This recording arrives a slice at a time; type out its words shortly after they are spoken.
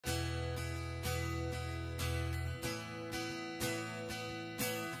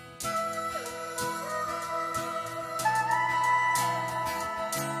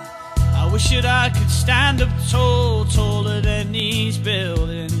wish that I could stand up tall, taller than these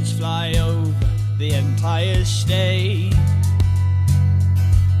buildings, fly over the Empire State.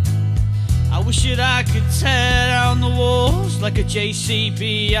 I wish that I could tear down the walls like a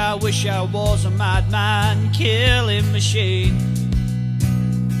JCB. I wish I was a madman killing machine.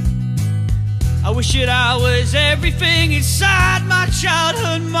 I wish that I was everything inside my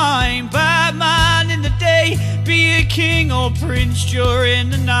childhood mind. Batman in the day, be a king or prince during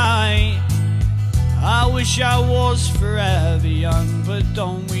the night. I wish I was forever young, but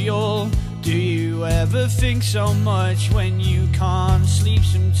don't we all? Do you ever think so much when you can't sleep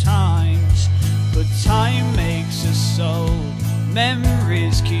sometimes? But time makes us old,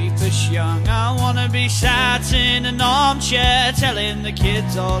 memories keep us young. I wanna be sat in an armchair telling the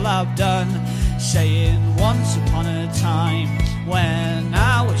kids all I've done, saying once upon a time when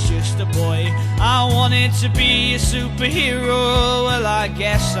I was just a boy I wanted to be a superhero. Well, I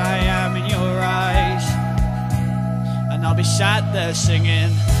guess I am in your eyes. And I'll be sat there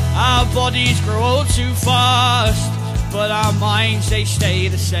singing, our bodies grow old too fast, but our minds, they stay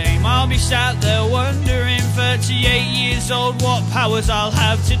the same. I'll be sat there wondering, 38 years old, what powers I'll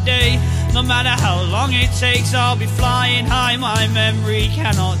have today. No matter how long it takes, I'll be flying high, my memory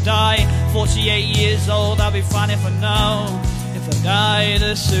cannot die. 48 years old, I'll be fine if I know, if I died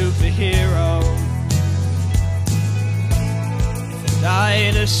a superhero. If I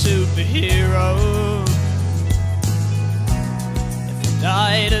died a superhero. If I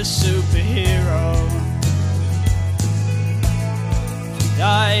died a superhero. If I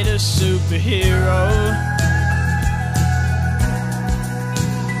died a superhero.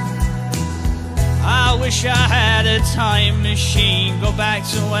 I wish I had a time machine, go back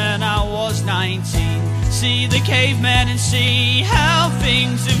to when I was 19, see the cavemen and see how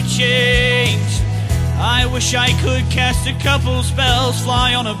things have changed. I wish I could cast a couple spells,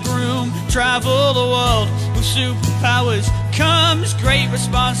 fly on a broom, travel the world. With superpowers comes great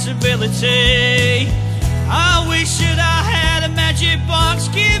responsibility. I wish that I had a magic box,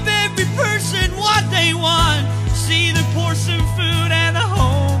 give every person what they want, see the poor some food and the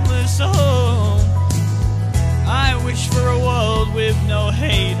homeless a home. I wish for a world with no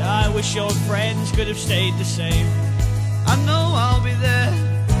hate. I wish your friends could have stayed the same. I know I'll be there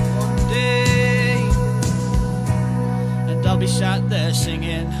one day, and I'll be sat there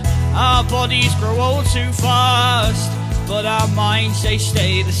singing, our bodies grow old too fast, but our minds, they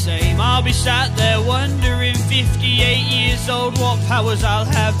stay the same. I'll be sat there wondering, 58 years old, what powers I'll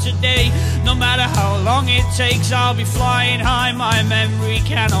have today. No matter how long it takes, I'll be flying high, my memory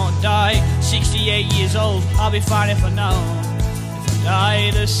cannot die. 68 years old, I'll be fine if I know, if I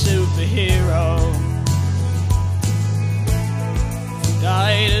died a superhero. If I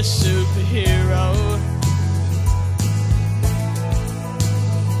died a superhero.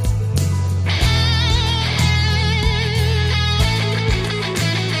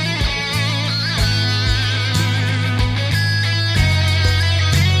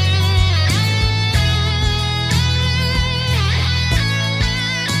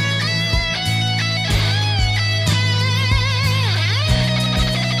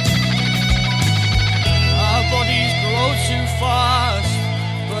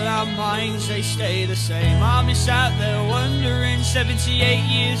 They stay the same. I'll be sat there wondering, 78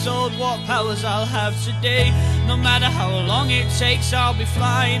 years old, what powers I'll have today. No matter how long it takes, I'll be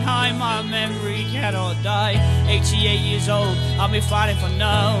flying high, my memory cannot die. 88 years old, I'll be fine if I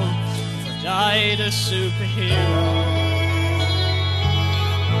know, if I died a superhero.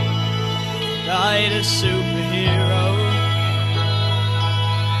 If I died a superhero.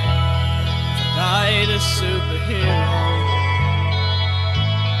 If I died a superhero.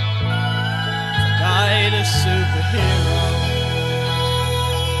 Died a superhero.